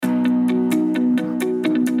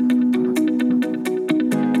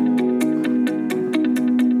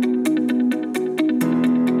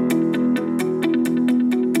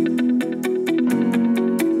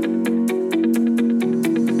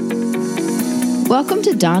Welcome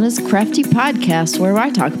to Donna's Crafty Podcast, where I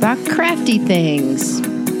talk about crafty things.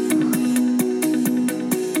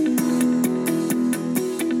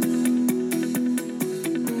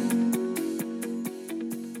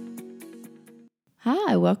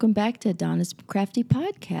 Hi, welcome back to Donna's Crafty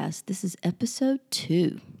Podcast. This is episode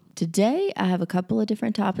 2. Today, I have a couple of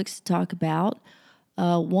different topics to talk about.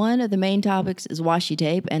 One of the main topics is washi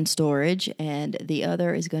tape and storage, and the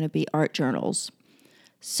other is going to be art journals.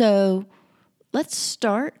 So, let's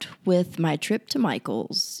start with my trip to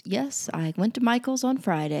Michael's. Yes, I went to Michael's on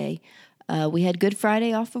Friday. We had Good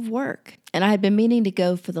Friday off of work, and I had been meaning to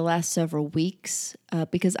go for the last several weeks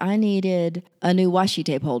because I needed a new washi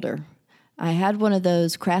tape holder. I had one of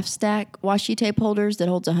those Craft Stack washi tape holders that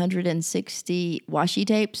holds 160 washi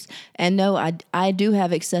tapes. And no, I do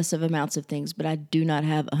have excessive amounts of things, but I do not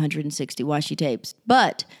have 160 washi tapes.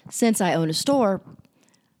 But since I own a store,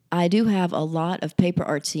 I do have a lot of Paper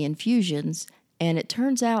Artsy infusions. And it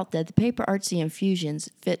turns out that the Paper Artsy infusions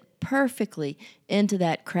fit perfectly into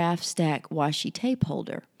that Craft Stack washi tape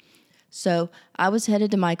holder. So I was headed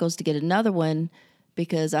to Michael's to get another one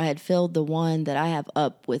because I had filled the one that I have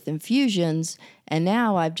up with infusions, and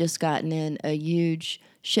now I've just gotten in a huge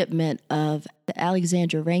shipment of the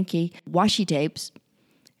Alexandra Ranke washi tapes,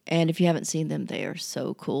 and if you haven't seen them, they are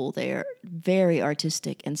so cool. They are very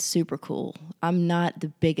artistic and super cool. I'm not the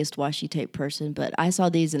biggest washi tape person, but I saw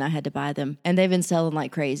these and I had to buy them, and they've been selling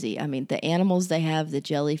like crazy. I mean, the animals they have, the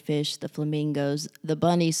jellyfish, the flamingos, the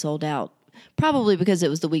bunnies sold out. Probably because it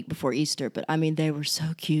was the week before Easter, but I mean, they were so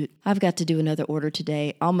cute. I've got to do another order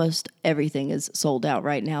today. Almost everything is sold out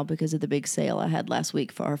right now because of the big sale I had last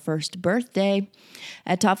week for our first birthday.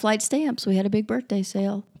 At Top Flight Stamps, we had a big birthday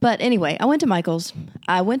sale. But anyway, I went to Michael's.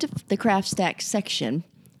 I went to the Craft Stack section,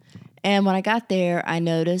 and when I got there, I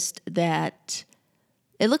noticed that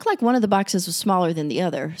it looked like one of the boxes was smaller than the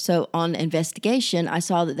other. So on investigation, I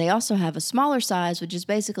saw that they also have a smaller size, which is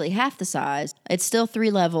basically half the size. It's still 3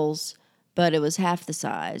 levels, but it was half the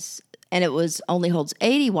size, and it only holds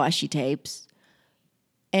 80 washi tapes,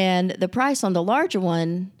 and the price on the larger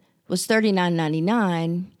one was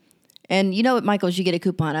 $39.99. And you know at Michael's you get a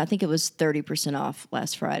coupon. I think it was 30% off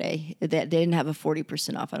last Friday. They didn't have a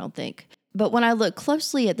 40% off, I don't think. But when I looked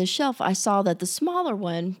closely at the shelf, I saw that the smaller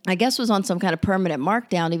one, I guess, was on some kind of permanent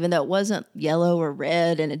markdown, even though it wasn't yellow or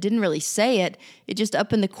red, and it didn't really say it. It just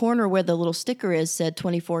up in the corner where the little sticker is said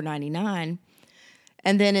 $24.99.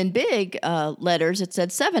 And then in big letters, it said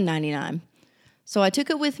 $7.99. So I took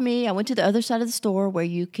it with me. I went to the other side of the store where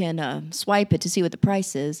you can swipe it to see what the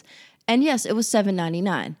price is. And yes, it was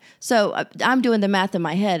 $7.99. So I'm doing the math in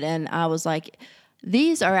my head, and I was like,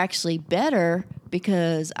 these are actually better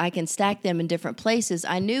because I can stack them in different places.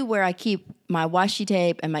 I knew where I keep my washi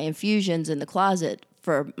tape and my infusions in the closet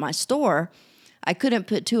for my store. I couldn't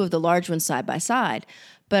put 2 of the large ones side by side,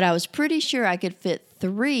 but I was pretty sure I could fit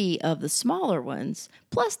 3 of the smaller ones.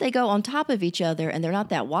 Plus, they go on top of each other, and they're not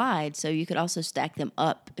that wide, so you could also stack them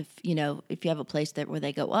up if you have a place where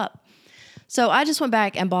they go up. So I just went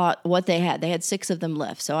back and bought what they had. They had 6 of them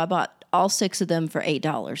left, so I bought all 6 of them for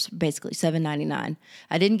 $8, basically $7.99.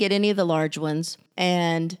 I didn't get any of the large ones,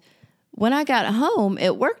 and when I got home,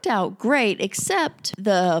 it worked out great, except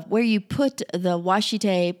where you put the washi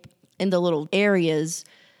tape in the little areas.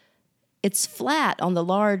 It's flat on the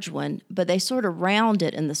large one, but they sort of round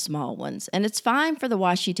it in the small ones. And it's fine for the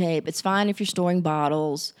washi tape. It's fine if you're storing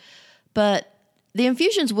bottles. But the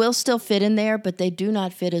infusions will still fit in there, but they do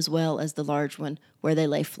not fit as well as the large one where they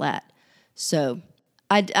lay flat. So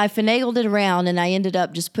I finagled it around, and I ended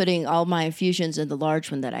up just putting all my infusions in the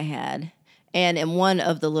large one that I had and in one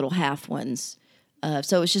of the little half ones.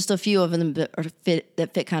 So it's just a few of them that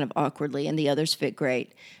fit kind of awkwardly, and the others fit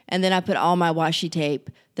great. And then I put all my washi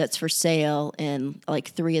tape that's for sale in like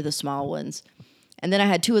 3 of the small ones. And then I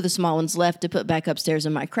had 2 of the small ones left to put back upstairs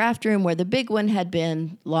in my craft room where the big one had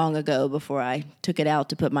been long ago before I took it out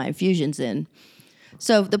to put my infusions in.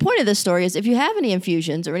 So the point of this story is if you have any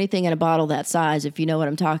infusions or anything in a bottle that size, if you know what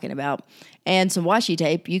I'm talking about, and some washi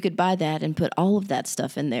tape, you could buy that and put all of that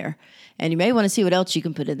stuff in there. And you may want to see what else you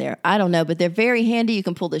can put in there. I don't know, but they're very handy. You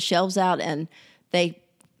can pull the shelves out, and they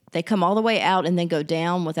come all the way out and then go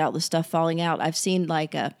down without the stuff falling out. I've seen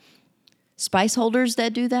like spice holders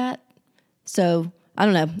that do that. So I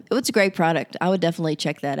don't know. It's a great product. I would definitely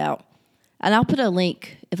check that out. And I'll put a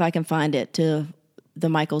link, if I can find it, to the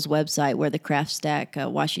Michael's website where the Craft Stack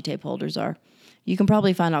washi tape holders are. You can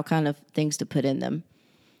probably find all kind of things to put in them.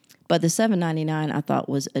 But the $7.99 I thought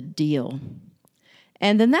was a deal.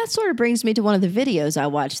 And then that sort of brings me to one of the videos I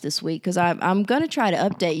watched this week, because I'm going to try to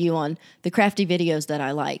update you on the crafty videos that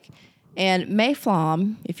I like. And May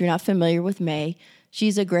Flom, if you're not familiar with May,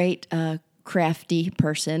 she's a great crafty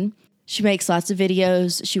person. She makes lots of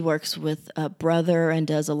videos. She works with a brother and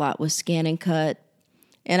does a lot with Scan and Cut.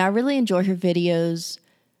 And I really enjoy her videos.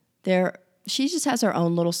 She just has her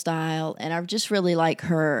own little style, and I just really like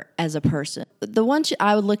her as a person. The one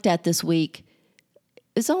I looked at this week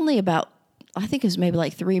is only about, I think it was maybe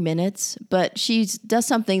like 3 minutes, but she does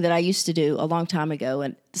something that I used to do a long time ago.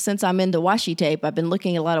 And since I'm into washi tape, I've been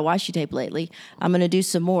looking at a lot of washi tape lately. I'm going to do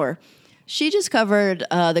some more. She just covered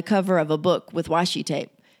the cover of a book with washi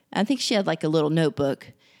tape. I think she had like a little notebook,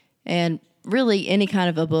 and really any kind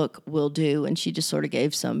of a book will do. And she just sort of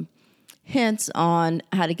gave some hints on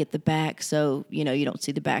how to get the back so, you don't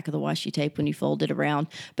see the back of the washi tape when you fold it around.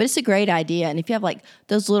 But it's a great idea. And if you have like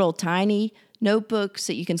those little tiny notebooks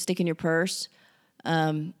that you can stick in your purse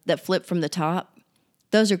that flip from the top,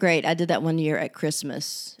 those are great. I did that one year at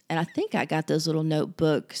Christmas. And I think I got those little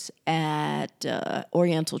notebooks at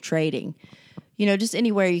Oriental Trading. Just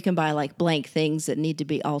anywhere you can buy like blank things that need to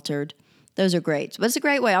be altered. Those are great. But it's a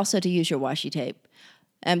great way also to use your washi tape.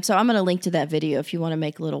 So I'm going to link to that video if you want to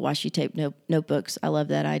make little washi tape notebooks. I love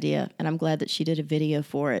that idea, and I'm glad that she did a video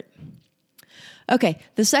for it. Okay,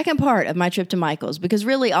 the second part of my trip to Michael's, because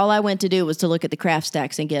really all I went to do was to look at the craft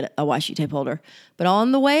stacks and get a washi tape holder. But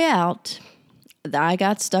on the way out, I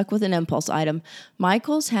got stuck with an impulse item.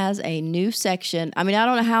 Michael's has a new section. I mean, I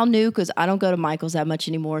don't know how new because I don't go to Michael's that much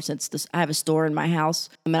anymore since I have a store in my house.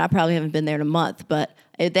 I probably haven't been there in a month, but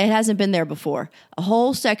it hasn't been there before. A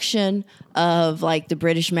whole section of like the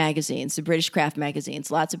British magazines, the British craft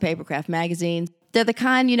magazines, lots of paper craft magazines. They're the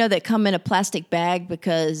kind, that come in a plastic bag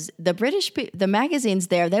because the magazines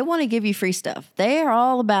there, they want to give you free stuff. They are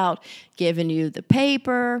all about giving you the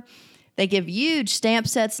paper. They give huge stamp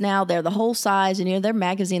sets now. They're the whole size, and their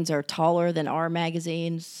magazines are taller than our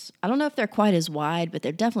magazines. I don't know if they're quite as wide, but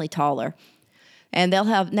they're definitely taller. And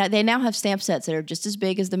they now have stamp sets that are just as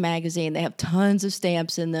big as the magazine. They have tons of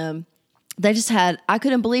stamps in them. I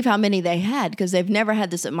couldn't believe how many they had because they've never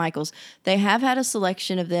had this at Michael's. They have had a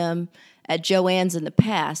selection of them at Joann's in the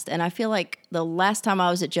past, and I feel like the last time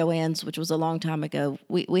I was at Joann's, which was a long time ago,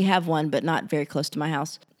 we have one, but not very close to my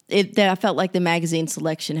house. I felt like the magazine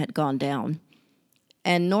selection had gone down.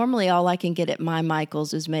 And normally all I can get at my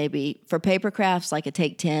Michael's is maybe for paper crafts, like a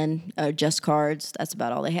Take 10 or just cards. That's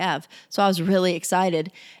about all they have. So I was really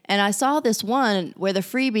excited. And I saw this one where the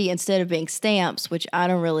freebie, instead of being stamps, which I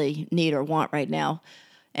don't really need or want right now,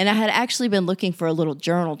 and I had actually been looking for a little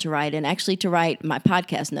journal to write in, actually to write my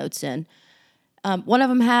podcast notes in. One of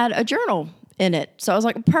them had a journal in it. So I was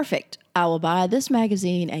like, perfect. I will buy this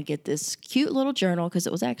magazine and get this cute little journal because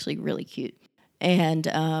it was actually really cute. And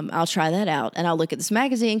I'll try that out. And I'll look at this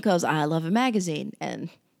magazine because I love a magazine. And,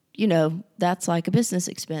 that's like a business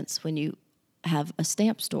expense when you have a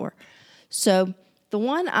stamp store. So the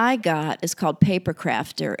one I got is called Paper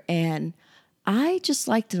Crafter. And I just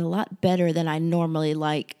liked it a lot better than I normally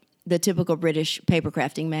like the typical British paper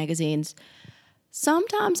crafting magazines.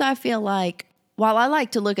 Sometimes I feel like, while I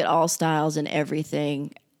like to look at all styles and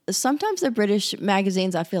everything, sometimes the British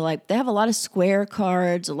magazines, I feel like they have a lot of square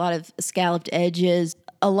cards, a lot of scalloped edges,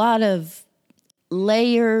 a lot of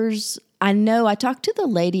layers. I know I talked to the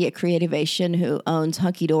lady at Creativation who owns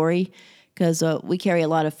Hunky Dory because we carry a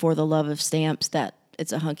lot of For the Love of Stamps.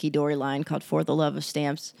 It's a Hunky Dory line called For the Love of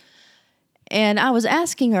Stamps. And I was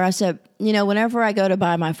asking her, I said, whenever I go to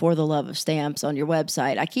buy my For the Love of Stamps on your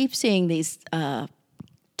website, I keep seeing these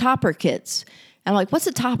topper kits. I'm like, what's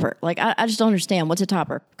a topper? Like, I just don't understand. What's a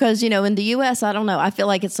topper? Because, in the U.S., I don't know. I feel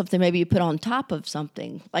like it's something maybe you put on top of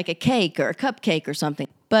something, like a cake or a cupcake or something.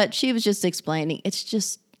 But she was just explaining, it's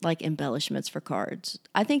just like embellishments for cards.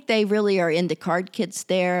 I think they really are into card kits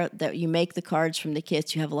there, that you make the cards from the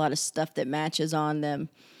kits. You have a lot of stuff that matches on them.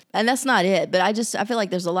 And that's not it. But I feel like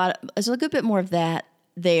there's a good bit more of that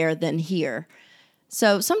there than here.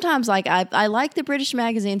 So sometimes, like, I like the British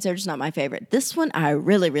magazines. They're just not my favorite. This one I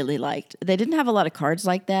really, really liked. They didn't have a lot of cards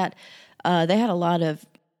like that. They had a lot of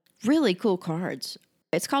really cool cards.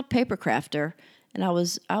 It's called Paper Crafter, and I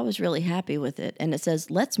was really happy with it. And it says,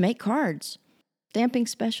 let's make cards. Stamping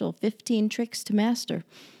special, 15 tricks to master.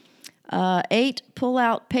 8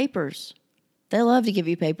 pull-out papers. They love to give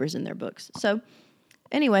you papers in their books. So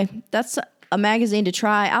anyway, that's a magazine to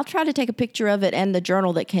try. I'll try to take a picture of it and the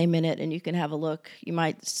journal that came in it, and you can have a look. You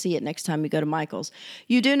might see it next time you go to Michael's.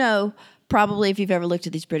 You do know, probably if you've ever looked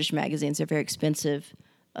at these British magazines, they're very expensive.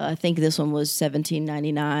 I think this one was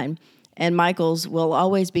 $17.99. And Michael's will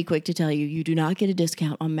always be quick to tell you, you do not get a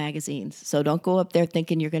discount on magazines. So don't go up there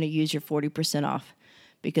thinking you're going to use your 40% off,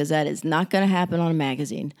 because that is not going to happen on a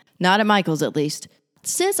magazine. Not at Michael's, at least.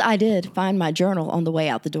 Since I did find my journal on the way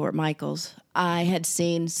out the door at Michael's, I had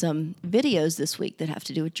seen some videos this week that have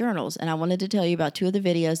to do with journals. And I wanted to tell you about two of the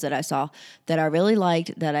videos that I saw that I really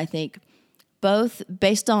liked, that I think both,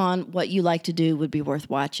 based on what you like to do, would be worth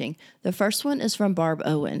watching. The first one is from Barb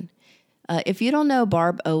Owen. If you don't know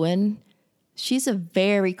Barb Owen, she's a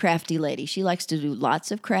very crafty lady. She likes to do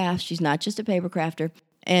lots of crafts. She's not just a paper crafter.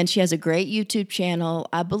 And she has a great YouTube channel.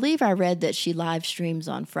 I believe I read that she live streams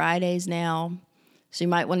on Fridays now. So you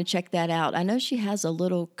might want to check that out. I know she has a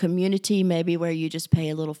little community maybe where you just pay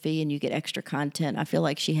a little fee and you get extra content. I feel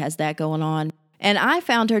like she has that going on. And I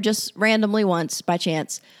found her just randomly once by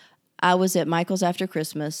chance. I was at Michael's after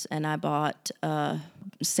Christmas and I bought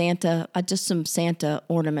just some Santa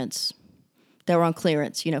ornaments. They were on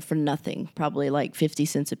clearance, for nothing, probably like 50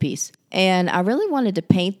 cents a piece. And I really wanted to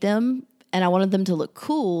paint them and I wanted them to look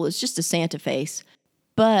cool. It's just a Santa face.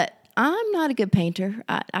 But I'm not a good painter.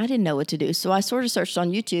 I didn't know what to do. So I sort of searched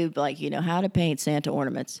on YouTube, how to paint Santa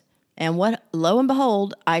ornaments. And lo and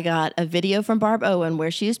behold, I got a video from Barb Owen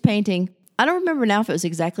where she is painting. I don't remember now if it was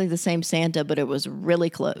exactly the same Santa, but it was really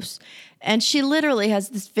close. And she literally has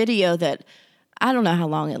this video that, I don't know how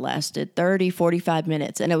long it lasted, 30, 45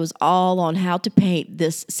 minutes. And it was all on how to paint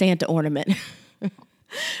this Santa ornament.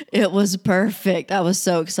 It was perfect. I was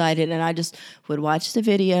so excited, and I just would watch the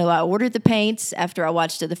video. I ordered the paints after I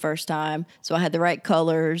watched it the first time, so I had the right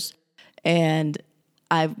colors, and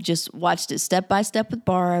I just watched it step by step with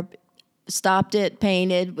Barb, stopped it,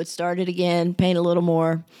 painted, would start it again, paint a little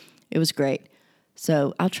more. It was great.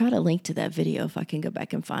 So I'll try to link to that video if I can go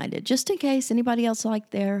back and find it, just in case anybody else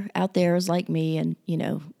out there is like me and,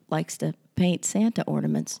 likes to paint Santa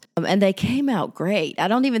ornaments. And they came out great. I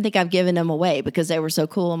don't even think I've given them away because they were so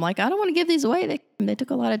cool. I'm like, I don't want to give these away. They took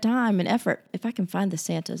a lot of time and effort. If I can find the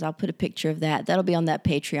Santas, I'll put a picture of that. That'll be on that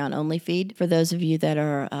Patreon only feed for those of you that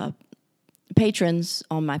are patrons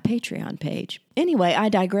on my Patreon page. Anyway, I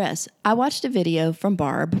digress. I watched a video from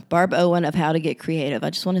Barb Owen, of how to get creative. I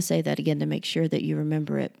just want to say that again to make sure that you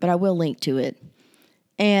remember it, but I will link to it.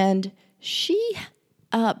 And she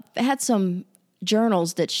had some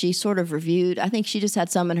journals that she sort of reviewed. I think she just had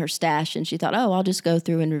some in her stash and she thought, I'll just go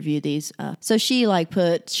through and review these. So she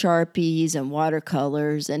put Sharpies and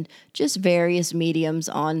watercolors and just various mediums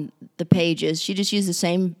on the pages. She just used the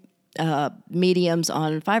same mediums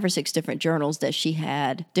on 5 or 6 different journals that she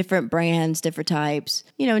had, different brands, different types,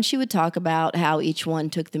 and she would talk about how each one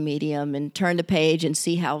took the medium and turn the page and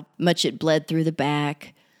see how much it bled through the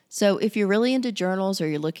back. So if you're really into journals or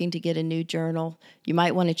you're looking to get a new journal, you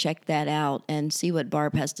might want to check that out and see what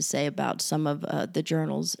Barb has to say about some of the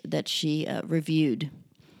journals that she reviewed.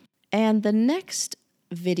 And the next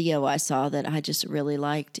video I saw that I just really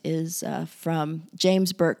liked is from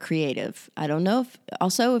James Burke Creative. I don't know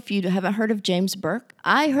if you haven't heard of James Burke.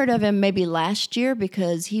 I heard of him maybe last year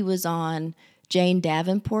because he was on Jane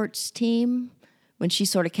Davenport's team when she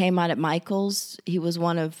sort of came out at Michael's. He was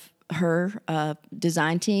one of her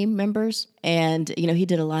design team members. And, he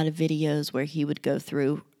did a lot of videos where he would go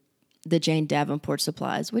through the Jane Davenport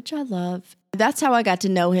supplies, which I love. That's how I got to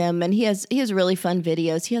know him. And he has really fun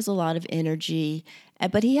videos. He has a lot of energy,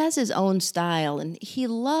 but he has his own style and he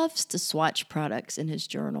loves to swatch products in his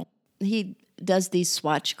journal. He does these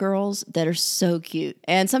swatch girls that are so cute.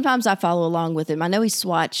 And sometimes I follow along with him. I know he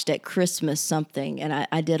swatched at Christmas something, and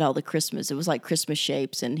I did all the Christmas. It was like Christmas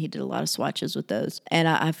shapes, and he did a lot of swatches with those. And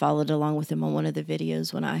I followed along with him on one of the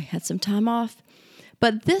videos when I had some time off.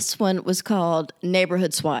 But this one was called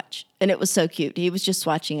Neighborhood Swatch, and it was so cute. He was just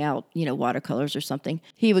swatching out, watercolors or something.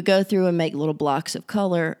 He would go through and make little blocks of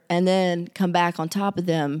color and then come back on top of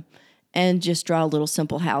them and just draw little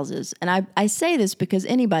simple houses. And I say this because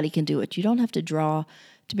anybody can do it. You don't have to draw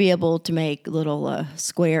to be able to make little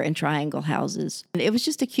square and triangle houses. And it was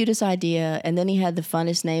just the cutest idea. And then he had the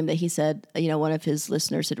funnest name that he said, one of his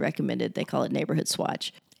listeners had recommended. They call it Neighborhood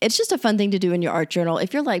Swatch. It's just a fun thing to do in your art journal.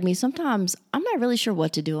 If you're like me, sometimes I'm not really sure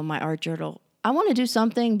what to do in my art journal. I want to do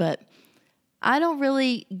something, but I don't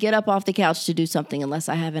really get up off the couch to do something unless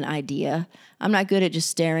I have an idea. I'm not good at just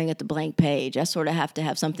staring at the blank page. I sort of have to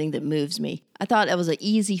have something that moves me. I thought it was an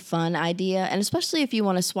easy, fun idea, and especially if you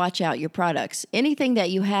want to swatch out your products. Anything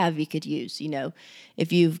that you have, you could use.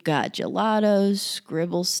 If you've got gelatos,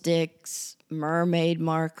 scribble sticks, mermaid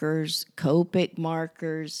markers, Copic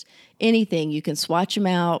markers, anything, you can swatch them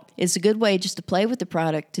out. It's a good way just to play with the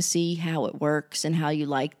product to see how it works and how you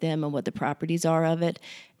like them and what the properties are of it.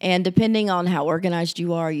 And depending on how organized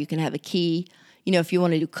you are, you can have a key. If you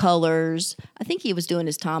want to do colors, I think he was doing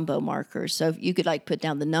his Tombow markers. So you could put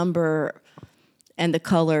down the number and the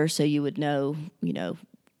color so you would know,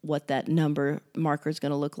 what that number marker is going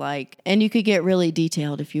to look like. And you could get really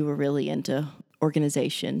detailed if you were really into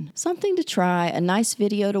organization. Something to try, a nice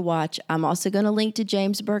video to watch. I'm also going to link to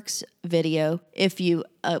James Burke's video. If you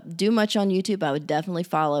do much on YouTube, I would definitely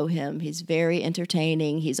follow him. He's very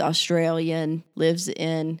entertaining. He's Australian, lives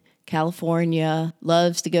in California,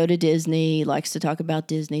 loves to go to Disney, likes to talk about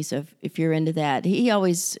Disney. So if you're into that, he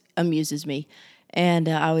always amuses me. And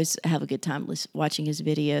I always have a good time watching his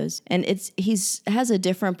videos. And he's has a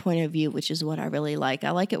different point of view, which is what I really like.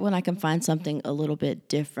 I like it when I can find something a little bit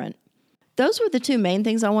different. Those were the two main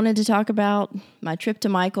things I wanted to talk about. My trip to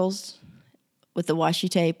Michael's with the washi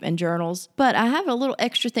tape and journals. But I have a little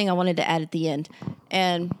extra thing I wanted to add at the end.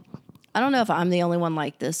 And I don't know if I'm the only one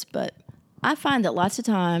like this, but I find that lots of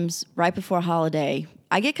times right before a holiday,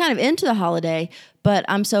 I get kind of into the holiday, but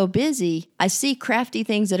I'm so busy, I see crafty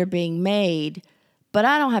things that are being made, but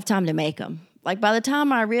I don't have time to make them. Like by the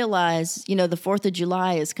time I realize, the 4th of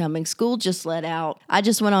July is coming, school just let out, I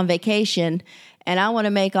just went on vacation, and I want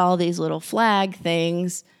to make all these little flag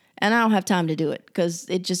things, and I don't have time to do it because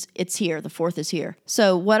it's here. The 4th is here.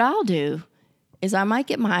 So what I'll do is I might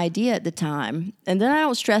get my idea at the time, and then I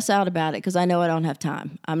don't stress out about it because I know I don't have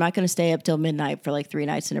time. I'm not going to stay up till midnight for like 3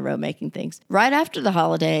 nights in a row making things. Right after the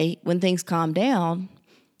holiday, when things calm down,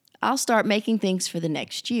 I'll start making things for the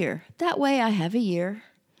next year. That way I have a year.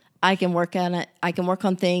 I can work on it. I can work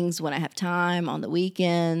on things when I have time, on the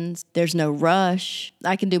weekends. There's no rush.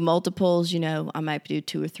 I can do multiples, I might do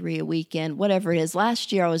 2 or 3 a weekend, whatever it is.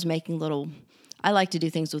 Last year I was making I like to do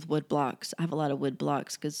things with wood blocks. I have a lot of wood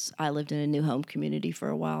blocks because I lived in a new home community for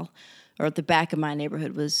a while. Or at the back of my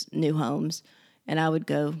neighborhood was new homes. And I would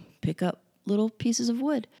go pick up little pieces of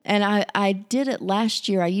wood. And I did it last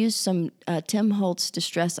year. I used some Tim Holtz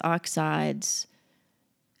Distress Oxides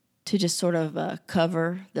to just sort of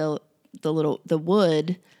cover the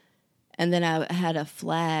wood. And then I had a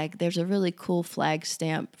flag. There's a really cool flag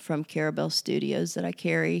stamp from Carabel Studios that I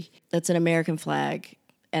carry. That's an American flag.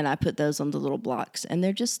 And I put those on the little blocks. And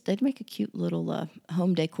they'd make a cute little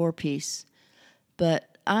home decor piece.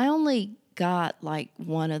 But I only got like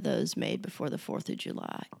one of those made before the 4th of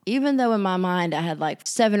July. Even though in my mind I had like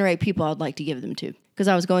 7 or 8 people I'd like to give them to. Because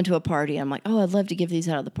I was going to a party. I'm like, I'd love to give these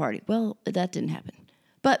out at the party. Well, that didn't happen.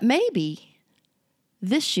 But maybe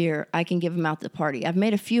this year I can give them out at the party. I've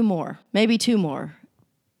made a few more. Maybe 2 more.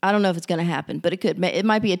 I don't know if it's going to happen, but it could. It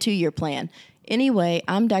might be a 2-year plan. Anyway,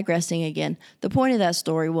 I'm digressing again. The point of that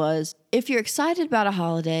story was, if you're excited about a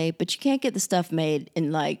holiday, but you can't get the stuff made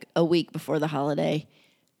in like a week before the holiday,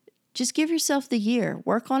 just give yourself the year.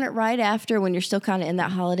 Work on it right after when you're still kind of in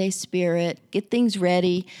that holiday spirit. Get things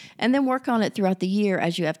ready, and then work on it throughout the year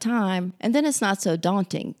as you have time. And then it's not so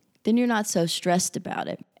daunting. Then you're not so stressed about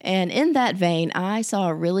it. And in that vein, I saw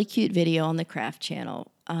a really cute video on the Craft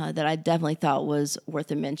Channel that I definitely thought was worth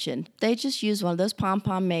a mention. They just used one of those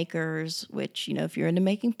pom-pom makers, which, if you're into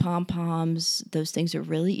making pom-poms, those things are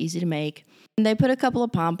really easy to make. And they put a couple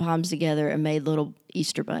of pom-poms together and made little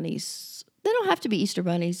Easter bunnies. They don't have to be Easter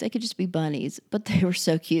bunnies. They could just be bunnies, but they were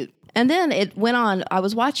so cute. And then it went on. I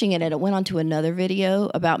was watching it, and it went on to another video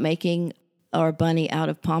about making our bunny out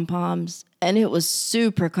of pom-poms, and it was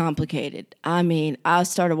super complicated. I mean, I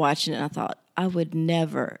started watching it, and I thought, I would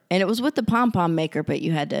never. And it was with the pom-pom maker, but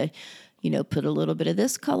you had to, put a little bit of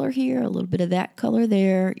this color here, a little bit of that color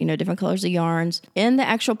there, different colors of yarns in the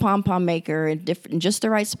actual pom-pom maker in just the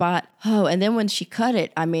right spot. Oh, and then when she cut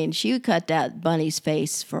it, she would cut that bunny's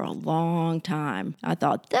face for a long time. I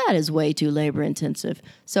thought, that is way too labor intensive.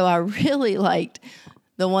 So I really liked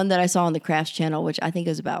the one that I saw on the Crafts Channel, which I think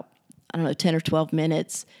is about, 10 or 12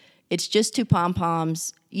 minutes. It's just 2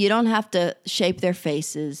 pom-poms. You don't have to shape their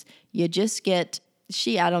faces. You just get,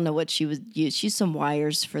 I don't know what she would use. She used some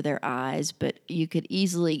wires for their eyes, but you could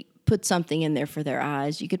easily put something in there for their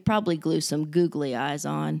eyes. You could probably glue some googly eyes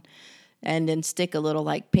on and then stick a little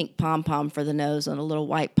like pink pom-pom for the nose and a little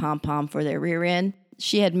white pom-pom for their rear end.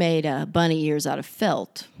 She had made bunny ears out of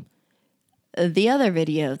felt. The other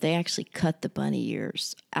video, they actually cut the bunny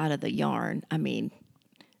ears out of the yarn.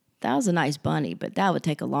 That was a nice bunny, but that would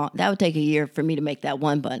take a year for me to make that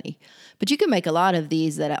one bunny. But you can make a lot of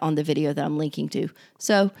these that on the video that I'm linking to.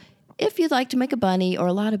 So if you'd like to make a bunny or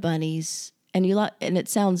a lot of bunnies and it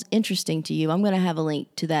sounds interesting to you, I'm going to have a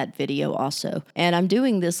link to that video also. And I'm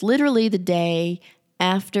doing this literally the day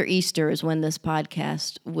after Easter is when this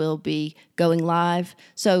podcast will be going live.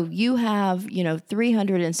 So you have,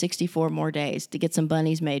 364 more days to get some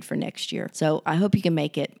bunnies made for next year. So I hope you can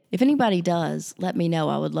make it. If anybody does, let me know.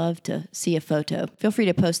 I would love to see a photo. Feel free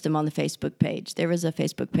to post them on the Facebook page. There is a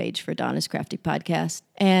Facebook page for Donna's Crafty Podcast.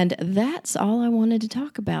 And that's all I wanted to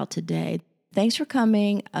talk about today. Thanks for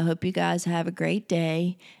coming. I hope you guys have a great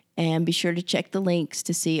day. And be sure to check the links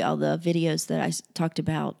to see all the videos that I talked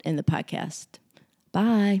about in the podcast.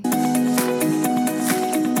 Bye.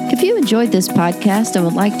 If you enjoyed this podcast and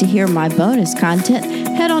would like to hear my bonus content,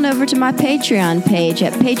 head on over to my Patreon page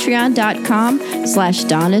at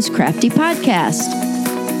patreon.com/Donna's Crafty Podcast.